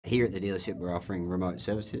Here at the dealership, we're offering remote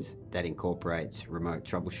services that incorporates remote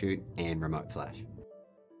troubleshoot and remote flash.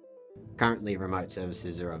 Currently, remote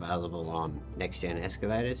services are available on next-gen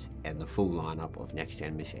excavators and the full lineup of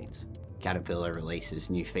next-gen machines. Caterpillar releases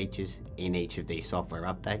new features in each of these software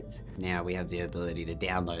updates. Now we have the ability to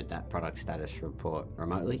download that product status report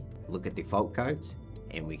remotely, look at the fault codes,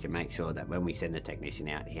 and we can make sure that when we send the technician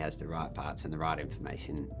out, he has the right parts and the right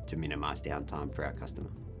information to minimise downtime for our customer.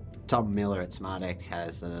 Tom Miller at SmartX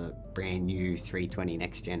has a brand new 320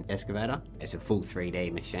 next-gen excavator. It's a full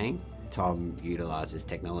 3D machine. Tom utilises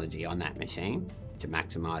technology on that machine to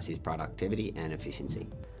maximise his productivity and efficiency.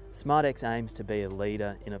 SmartX aims to be a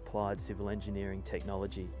leader in applied civil engineering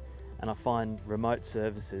technology, and I find remote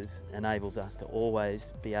services enables us to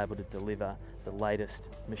always be able to deliver the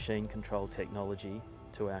latest machine control technology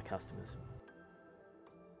to our customers.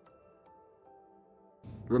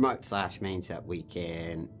 Remote flash means that we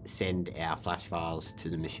can send our flash files to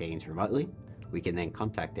the machines remotely. We can then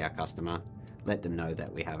contact our customer, let them know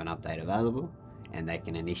that we have an update available, and they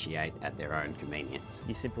can initiate at their own convenience.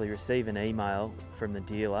 You simply receive an email from the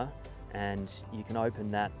dealer and you can open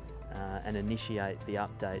that and initiate the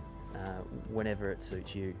update whenever it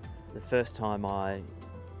suits you. The first time I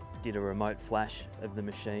did a remote flash of the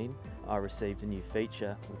machine, I received a new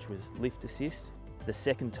feature which was lift assist. The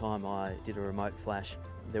second time I did a remote flash,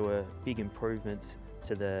 there were big improvements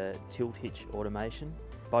to the tilt hitch automation.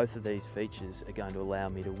 Both of these features are going to allow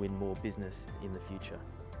me to win more business in the future.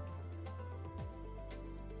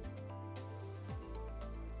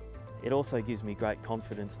 It also gives me great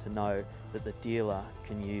confidence to know that the dealer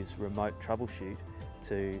can use remote troubleshoot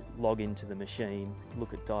to log into the machine,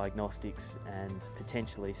 look at diagnostics and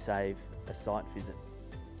potentially save a site visit.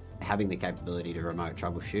 Having the capability to remote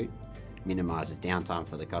troubleshoot minimises downtime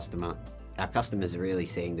for the customer. Our customers are really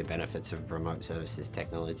seeing the benefits of remote services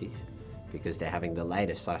technologies because they're having the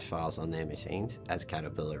latest flash files on their machines as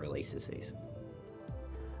Caterpillar releases these.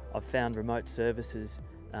 I've found remote services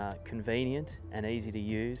convenient and easy to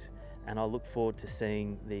use, and I look forward to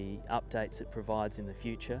seeing the updates it provides in the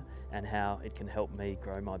future and how it can help me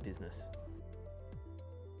grow my business.